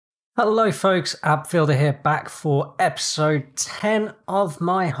Hello folks, Abfielder here, back for episode 10 of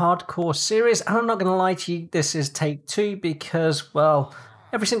my hardcore series, and I'm not going to lie to you, this is take 2 because, well,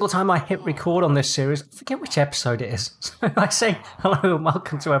 every single time I hit record on this series, I forget which episode it is. So I say hello and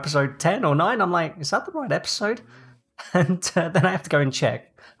welcome to episode 10 or 9, I'm like, is that the right episode? And then I have to go and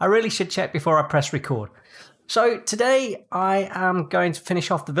check. I really should check before I press record. So today I am going to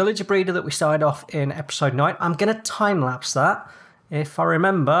finish off the villager breeder that we started off in episode 9. I'm going to time-lapse that. If I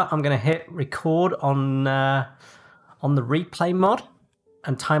remember, I'm going to hit record on the replay mod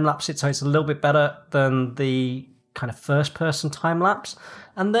and time-lapse it so it's a little bit better than the kind of first-person time-lapse.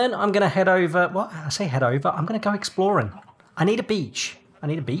 And then I'm going to head over, well, I say head over, I'm going to go exploring. I need a beach. I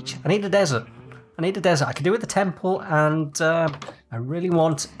need a beach. I need a desert. I need a desert. I can do with the temple, and I really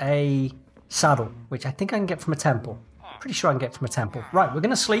want a saddle, which I think I can get from a temple. Pretty sure I can get from a temple. Right, we're going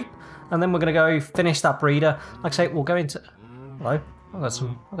to sleep, and then we're going to go finish that breeder. Like I say, we'll go into... Hello, I've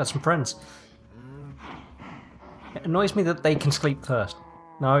got some friends. It annoys me that they can sleep first.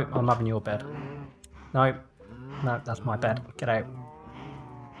 No, I'm having your bed. No, that's my bed. Get out.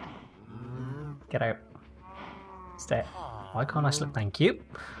 Get out. Stay. Why can't I sleep? Thank you.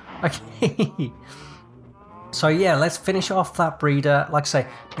 Okay. So yeah, let's finish off that breeder. Like I say,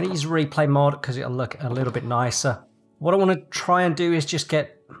 I'm going to use a replay mod because it'll look a little bit nicer. What I want to try and do is just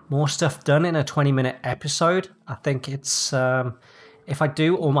get more stuff done in a 20-minute episode. I think it's, if I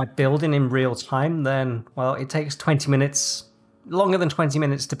do all my building in real time, then, well, it takes 20 minutes, longer than 20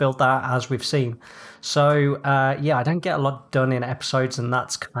 minutes to build that, as we've seen. So, yeah, I don't get a lot done in episodes, and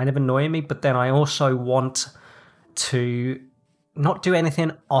that's kind of annoying me, but then I also want to not do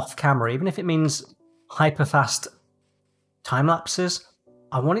anything off camera, even if it means hyper-fast time-lapses.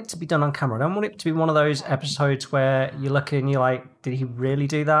 I want it to be done on camera. I don't want it to be one of those episodes where you look and you're like, did he really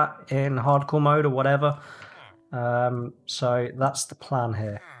do that in hardcore mode or whatever? So that's the plan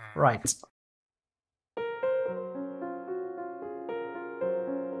here. Right.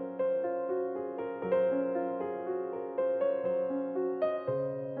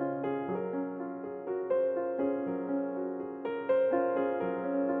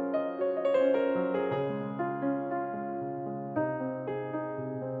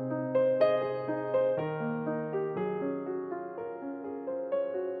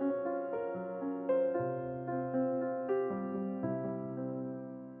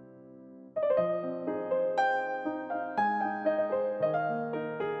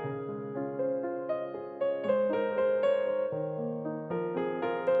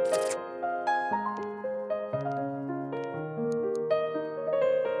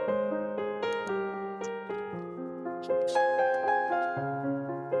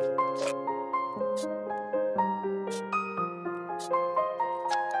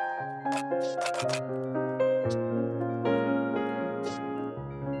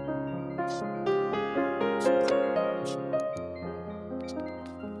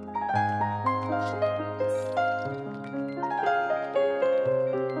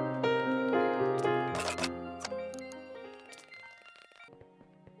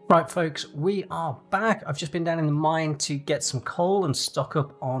 Right, folks, we are back. I've just been down in the mine to get some coal and stock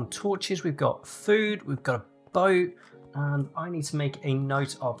up on torches. We've got food, we've got a boat, and I need to make a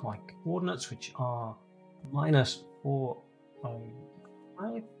note of my coordinates, which are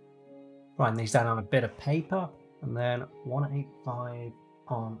 -405. Writing these down on a bit of paper, and then 185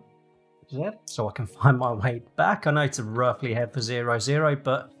 on Z, so I can find my way back. I know it's roughly head for 00,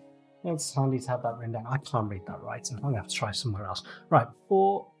 but it's handy to have that written down. I can't read that right, and I'm going to have to try somewhere else. Right,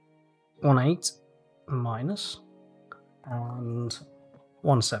 418 minus and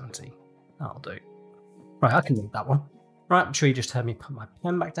 170. That'll do. Right, I can read that one. Right, I'm sure you just heard me put my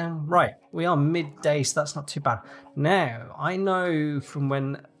pen back down. Right, we are midday, so that's not too bad. Now, I know from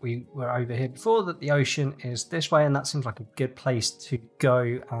when we were over here before that the ocean is this way, and that seems like a good place to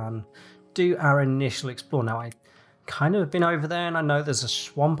go and do our initial explore. Now, I kind of have been over there, and I know there's a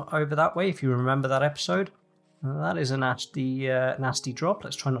swamp over that way, if you remember that episode. That is a nasty drop.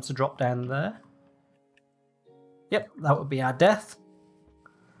 Let's try not to drop down there. Yep, that would be our death.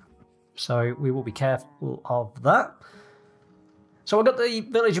 So we will be careful of that. So I got the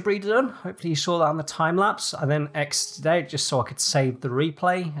villager breeder done. Hopefully you saw that on the time lapse. I then exited out just so I could save the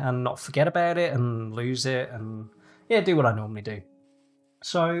replay and not forget about it and lose it and yeah, do what I normally do.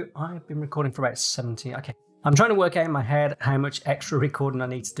 So I've been recording for about 17. Okay, I'm trying to work out in my head how much extra recording I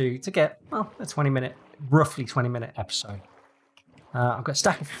need to do to get, well, a 20-minute, roughly 20-minute episode. I've got a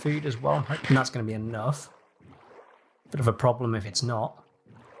stack of food as well. I'm hoping that's going to be enough. Bit of a problem if it's not.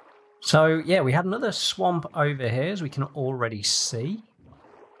 So yeah, we had another swamp over here, as we can already see.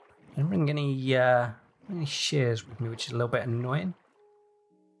 I didn't bring any shears with me, which is a little bit annoying.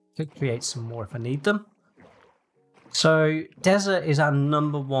 Could create some more if I need them. So desert is our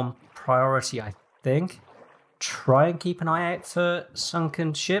 #1 priority, I think. Try and keep an eye out for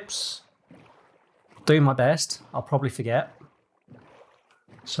sunken ships. Do my best. I'll probably forget.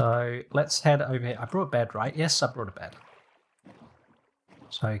 So let's head over here. I brought a bed, right? Yes, I brought a bed.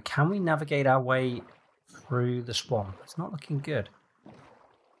 So can we navigate our way through the swamp? It's not looking good.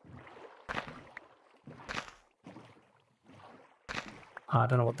 I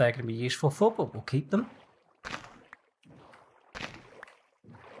don't know what they're going to be useful for, but we'll keep them.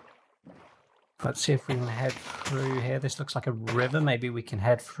 Let's see if we can head through here. This looks like a river. Maybe we can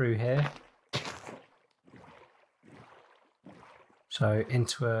head through here. So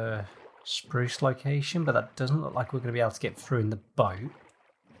into a spruce location, but that doesn't look like we're going to be able to get through in the boat.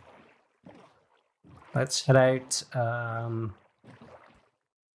 Let's head out.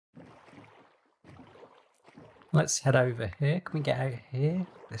 Let's head over here. Can we get out here?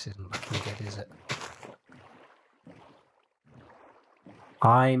 This isn't looking good, is it?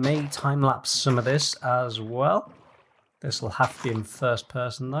 I may time-lapse some of this as well. This will have to be in first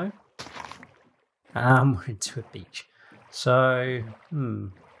person though. And we're into a beach. So,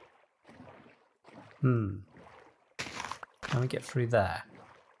 Can we get through there?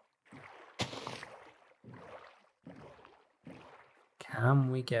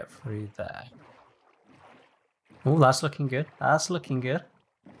 Can we get through there? Oh, that's looking good. That's looking good.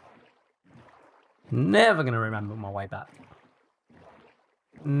 Never going to remember my way back.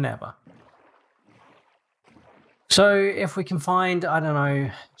 Never. So if we can find, I don't know,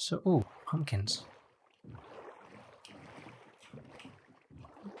 so, oh, pumpkins.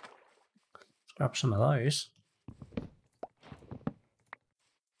 Let's grab some of those.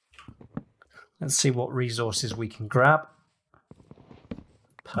 Let's see what resources we can grab.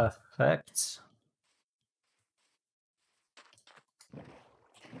 Perfect.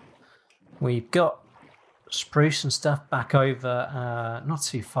 We've got spruce and stuff back over, not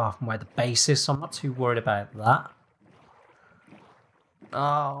too far from where the base is, so I'm not too worried about that.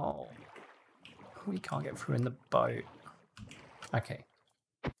 Oh, we can't get through in the boat. Okay.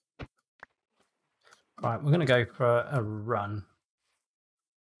 Right, we're going to go for a run.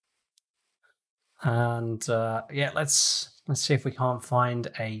 And yeah, let's see if we can't find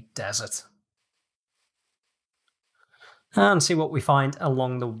a desert. And see what we find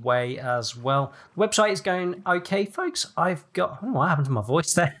along the way as well. The website is going okay, folks. I've got, oh, what happened to my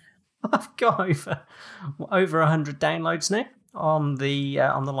voice there? I've got over 100 downloads now on the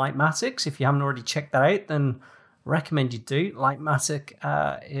Lightmatic. If you haven't already checked that out, then recommend you do. Lightmatic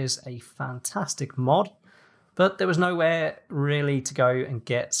is a fantastic mod, but there was nowhere really to go and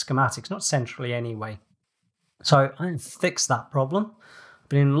get schematics, not centrally anyway. So I fixed that problem. I've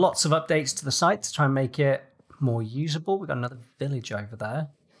been doing lots of updates to the site to try and make it more usable. We've got another village over there,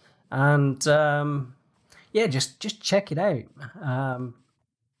 and yeah, just check it out.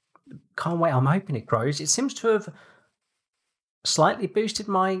 Can't wait. I'm hoping it grows. It seems to have slightly boosted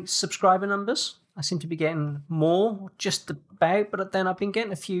my subscriber numbers. I seem to be getting more just about, but then I've been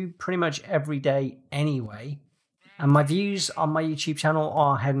getting a few pretty much every day anyway, and my views on my YouTube channel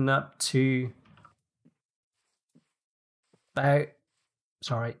are heading up to about,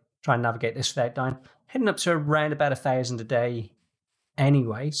 sorry, try and navigate this without dying, heading up to around about 1,000 a day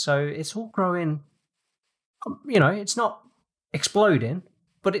anyway. So it's all growing, you know, it's not exploding,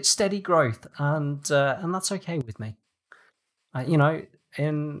 but it's steady growth, and that's okay with me. You know,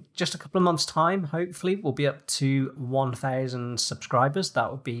 in just a couple of months' time, hopefully we'll be up to 1,000 subscribers.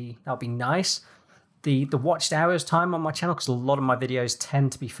 That would be nice. The watched hours time on my channel, because a lot of my videos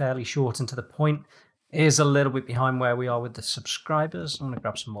tend to be fairly short and to the point, is a little bit behind where we are with the subscribers. I'm going to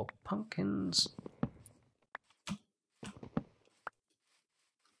grab some more pumpkins.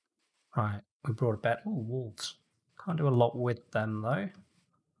 Right, we brought a bed. Oh, wolves. Can't do a lot with them though.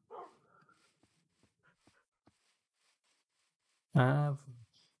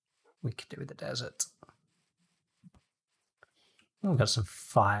 We could do with the desert. Oh, we've got some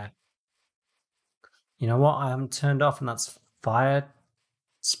fire. You know what I haven't turned off, and that's fire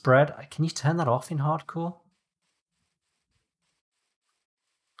spread. Can you turn that off in hardcore?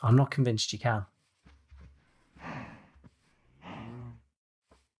 I'm not convinced you can.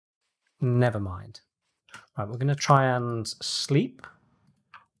 Never mind. Right, we're going to try and sleep.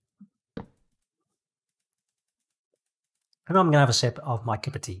 And I'm going to have a sip of my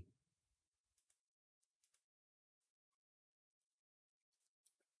cup of tea.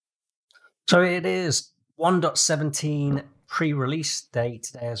 So it is 1.17 pre-release day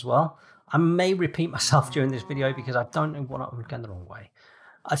today as well. I may repeat myself during this video because I don't know what I'm going the wrong way.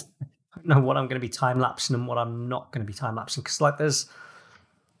 I don't know what I'm going to be time-lapsing and what I'm not going to be time-lapsing, because like there's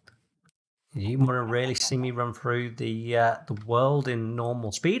You want to really see me run through the world in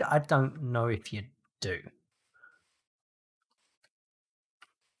normal speed? I don't know if you do.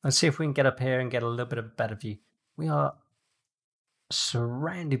 Let's see if we can get up here and get a little bit of a better view. We are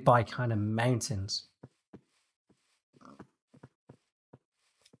surrounded by kind of mountains.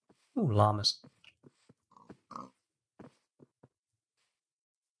 Ooh, llamas.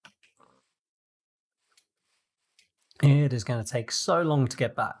 It is going to take so long to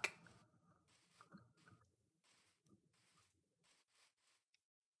get back.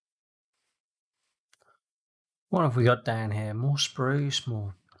 What have we got down here? More spruce,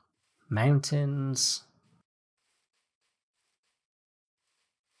 more mountains.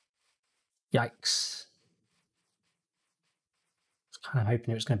 Yikes. I was kind of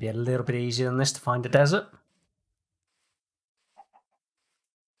hoping it was going to be a little bit easier than this to find a desert.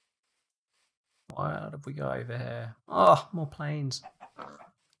 What have we got over here? Oh, more plains.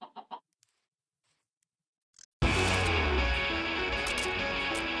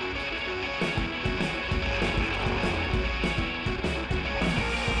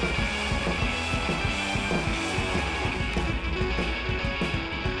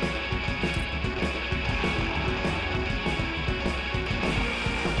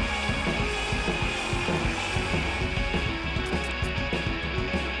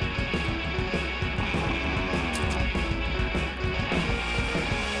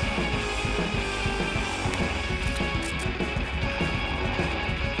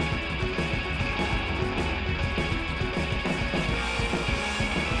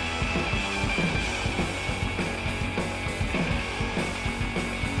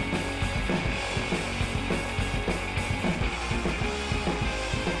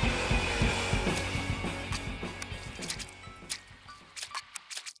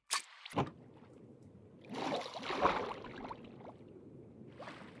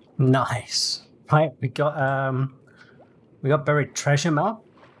 Nice. Right, we got buried treasure map.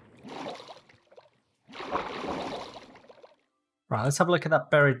 Right, let's have a look at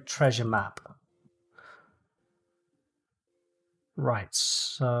that buried treasure map. Right,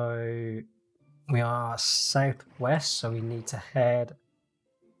 so we are southwest, so we need to head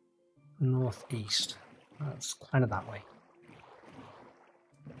northeast. That's kind of that way.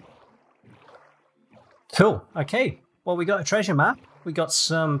 Cool. Okay. Well, we got a treasure map. We got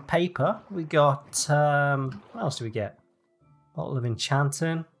some paper. We got what else do we get? Bottle of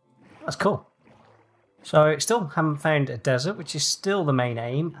enchanting. That's cool. So still haven't found a desert, which is still the main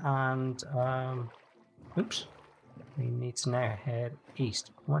aim. And oops, we need to now head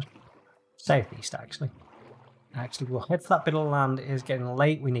east. What? Southeast, actually. Actually, we'll head for that bit of land. It is getting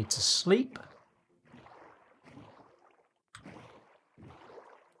late. We need to sleep.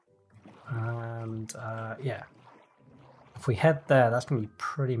 And yeah. If we head there, that's going to be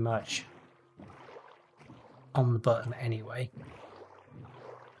pretty much on the button anyway.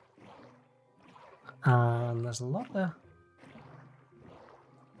 And there's a lot there.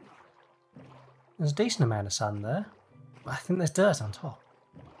 There's a decent amount of sand there. But I think there's dirt on top.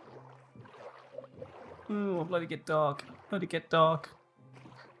 Oh, bloody get dark. Bloody get dark.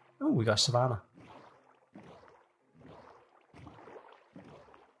 Oh, we got savannah.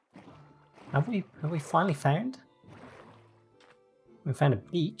 Have we finally found? We found a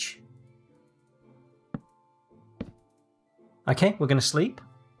beach. Okay, we're going to sleep.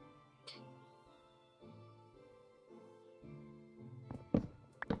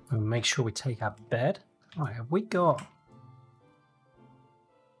 And make sure we take our bed. Right, have we got...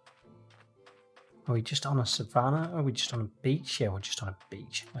 Are we just on a savannah? Or are we just on a beach? Yeah, we're just on a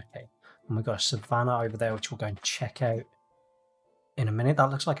beach. Okay. And we've got a savannah over there, which we'll go and check out in a minute.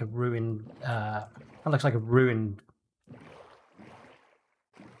 That looks like a ruined...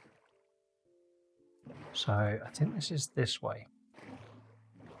 So I think this is this way.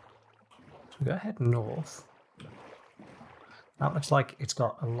 So we go ahead north. That looks like it's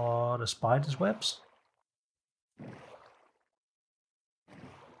got a lot of spiders' webs.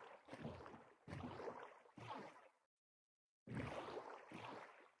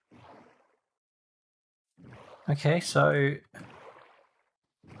 Okay, so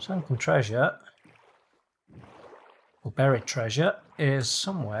sunken treasure or buried treasure is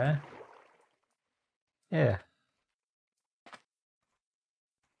somewhere. Yeah.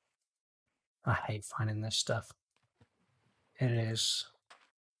 I hate finding this stuff. It is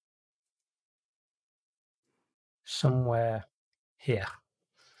somewhere here.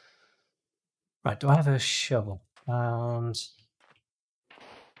 Right, do I have a shovel? And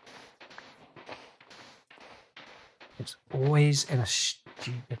it's always in a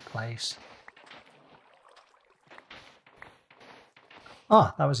stupid place.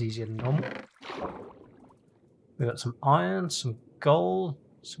 Ah, that was easier than normal. We've got some iron, some gold,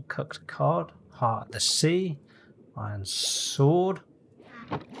 some cooked cod, heart of the sea, iron sword.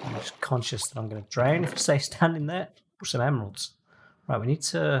 I'm just conscious that I'm going to drown if I stay standing there. Some emeralds. Right, we need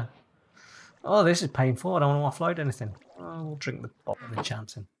to... Oh, this is painful. I don't want to offload anything. Oh, we'll drink the bottle of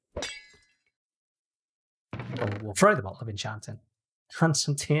enchanting. Or we'll throw the bottle of enchanting. And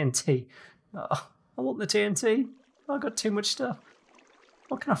some TNT. Oh, I want the TNT. I've got too much stuff.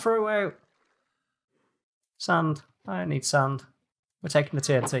 What can I throw out? Sand. I don't need sand. We're taking the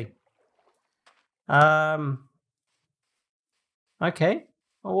TNT. Okay.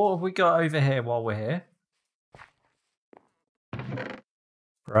 Well, what have we got over here while we're here?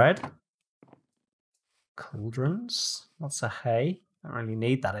 Bread. Cauldrons. Lots of hay. Don't really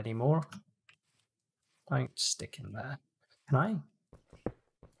need that anymore. Don't stick in there. Can I?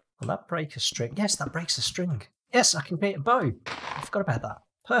 Will that break a string? Yes, that breaks a string. Yes, I can create a bow. I forgot about that.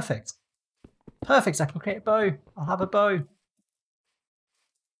 Perfect. Perfect, I can create a bow. I'll have a bow.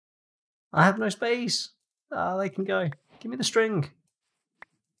 I have no space. Ah, they can go. Give me the string.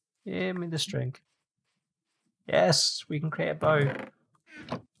 Give me the string. Yes, we can create a bow.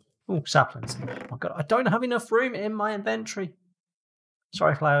 Oh, saplings. Oh my god, I don't have enough room in my inventory.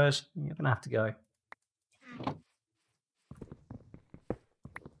 Sorry, flowers. You're going to have to go.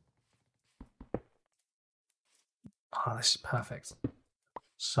 Oh, this is perfect.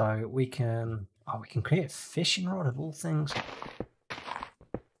 So we can... Oh, we can create a fishing rod of all things.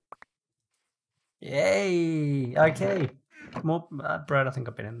 Yay! Okay. More bread. I think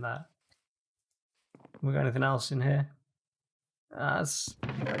I've been in there. We got anything else in here?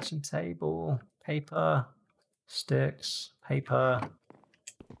 Writing table, paper, sticks, paper.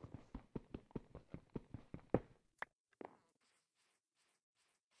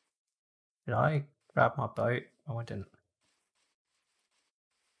 Did I grab my boat? Oh, I didn't.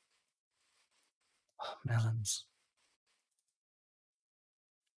 Oh, melons.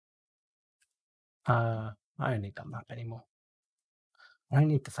 I don't need that map anymore. I don't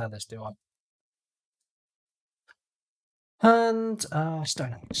need the feathers, do I? And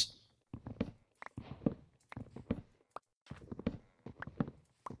stone axe.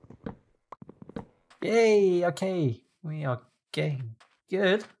 Yay! Okay, we are getting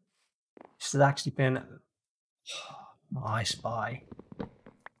good. This has actually been... I spy.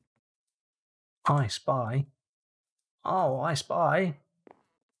 I spy. Oh, I spy.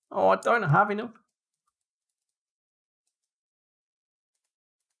 Oh, I don't have enough.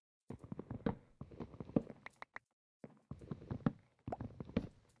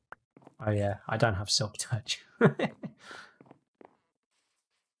 Oh yeah, I don't have silk touch.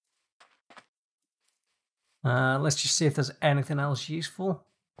 Let's just see if there's anything else useful.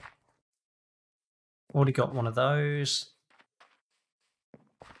 Already got one of those.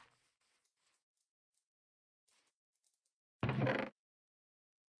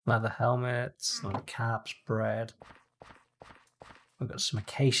 Leather helmets, leather caps, bread. We've got some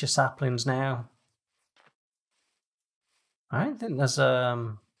acacia saplings now. I don't think there's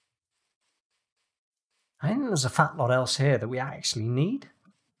a fat lot else here that we actually need.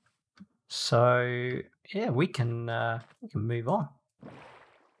 So yeah, we can move on.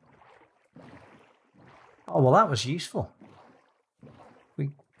 Oh well, that was useful.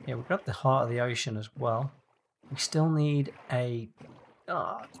 We got the heart of the ocean as well. We still need a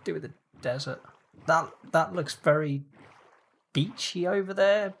to do with the desert. That looks very beachy over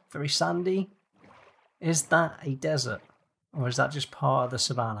there, very sandy. Is that a desert, or is that just part of the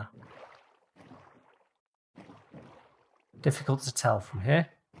savannah? Difficult to tell from here.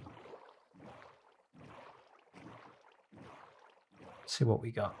 Let's see what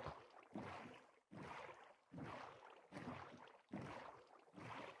we got.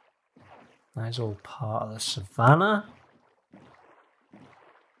 That is all part of the savannah.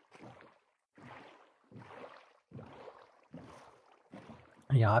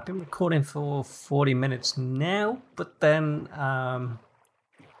 Yeah, I've been recording for 40 minutes now, but then I'm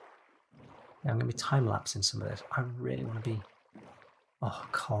going to be time-lapsing some of this. I really want to be... Oh,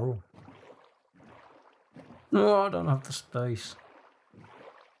 coral. No, I don't have the space.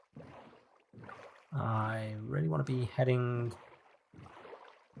 I really want to be heading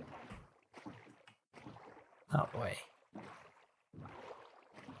that way.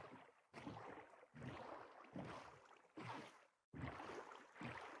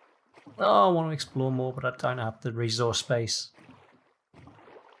 Oh, I want to explore more, but I don't have the resource space.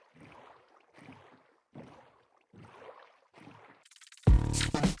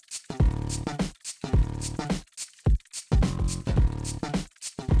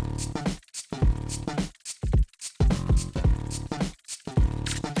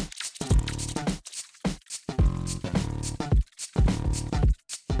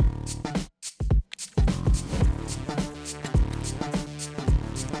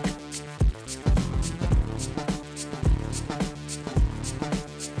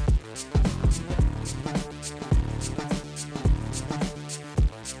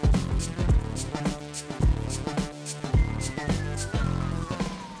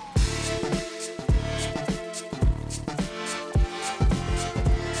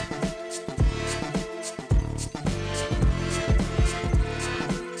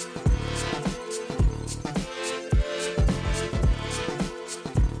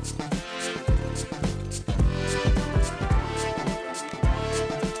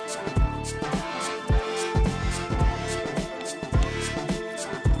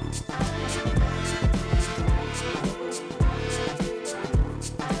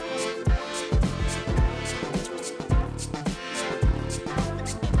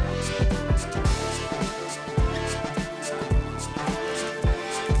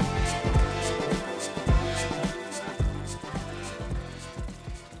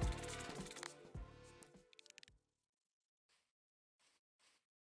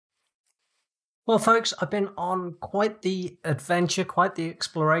 Well, folks, I've been on quite the adventure, quite the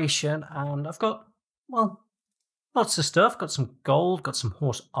exploration, and I've got, well, lots of stuff. Got some gold, got some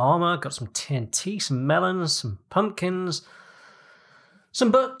horse armor, got some TNT, some melons, some pumpkins,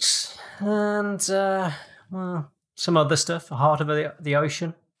 some books, and, well, some other stuff, a heart of the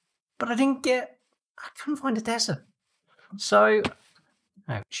ocean. But I couldn't find a desert. So,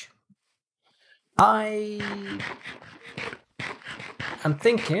 ouch. I am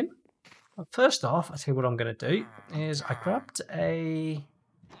thinking, first off, I tell you what I'm going to do is I grabbed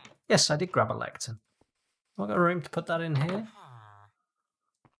yes, I did grab a lectern. I've got room to put that in here.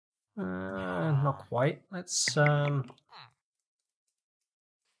 Not quite. Let's,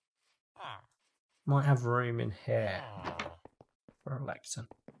 might have room in here for a lectern.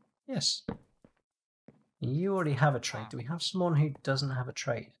 Yes. You already have a trade. Do we have someone who doesn't have a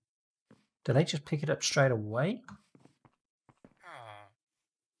trade? Do they just pick it up straight away?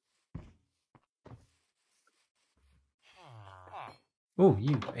 Oh, are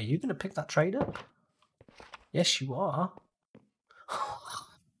you going to pick that trade up? Yes, you are.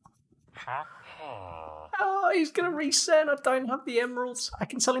 Oh, he's going to reset. I don't have the emeralds. I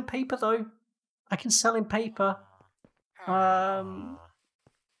can sell him paper, though. I can sell him paper. If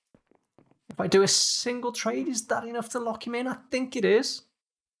I do a single trade, is that enough to lock him in? I think it is.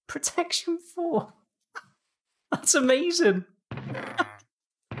 Protection 4. That's amazing.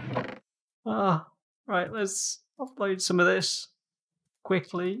 Right, let's offload some of this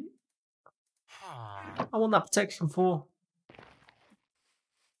quickly. I want that protection 4.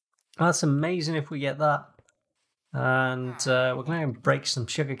 That's amazing if we get that. And we're going to break some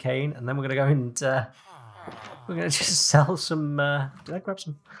sugarcane, and then we're going to go and we're going to just sell some. Did I grab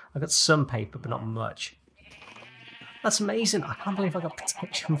some? I got some paper, but not much. That's amazing. I can't believe I got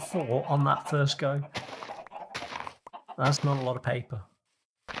protection 4 on that first go. That's not a lot of paper.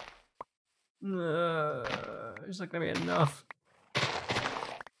 Is that going to be enough?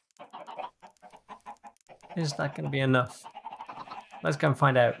 Is that going to be enough? Let's go and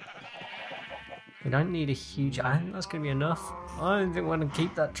find out. We don't need a huge... I think that's going to be enough. I don't think we're going to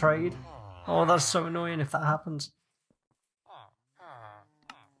keep that trade. Oh, that's so annoying if that happens.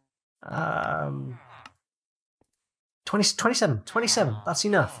 27. That's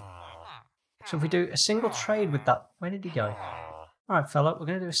enough. So if we do a single trade with that... Where did he go? Alright, fella, we're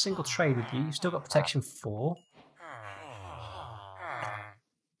going to do a single trade with you. You've still got protection 4.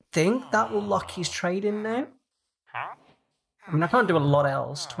 I think that will lock his trade in now. I mean, I can't do a lot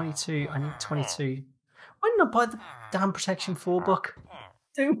else. 22. I need 22. Why didn't I buy the damn protection 4 book?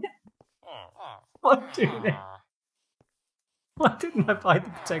 Doing it. I'm doing it. Why didn't I buy the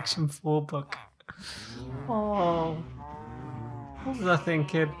protection 4 book? Oh. What was I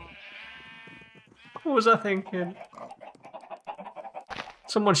thinking? What was I thinking?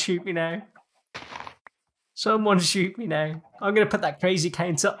 Someone shoot me now. Someone shoot me now. I'm going to put that crazy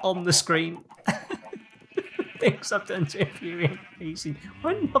counter on the screen. Things I've done to you easy.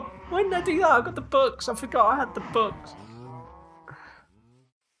 Why didn't I do that? I got the books. I forgot I had the books.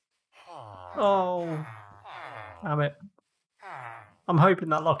 Oh. Damn it. I'm hoping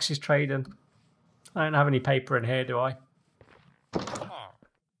that locks his trade in. I don't have any paper in here, do I?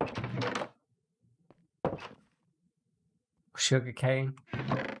 Sugarcane.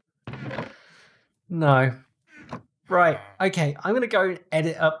 No. Right, okay, I'm going to go and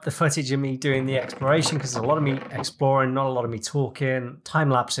edit up the footage of me doing the exploration because there's a lot of me exploring, not a lot of me talking,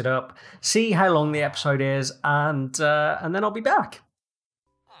 time-lapse it up, see how long the episode is, and then I'll be back.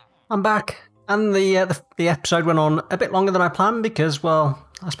 I'm back, and the episode went on a bit longer than I planned because, well,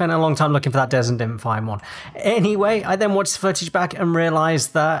 I spent a long time looking for that desert and didn't find one. Anyway, I then watched the footage back and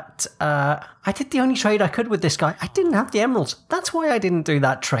realised that I did the only trade I could with this guy. I didn't have the emeralds. That's why I didn't do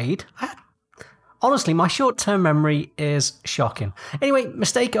that trade. Honestly, my short-term memory is shocking. Anyway,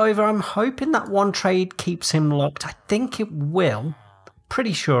 mistake over. I'm hoping that one trade keeps him locked. I think it will.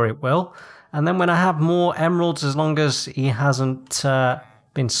 Pretty sure it will. And then when I have more emeralds, as long as he hasn't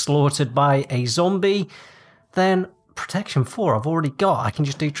been slaughtered by a zombie, then protection 4 I've already got. I can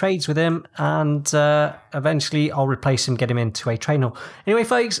just do trades with him, and eventually I'll replace him, get him into a trade hall. Anyway,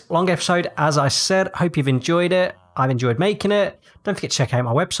 folks, long episode, as I said. Hope you've enjoyed it. I've enjoyed making it. Don't forget to check out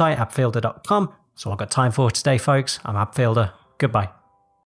my website, appfielder.com. That's all I've got time for today, folks. I'm Appfielder. Goodbye.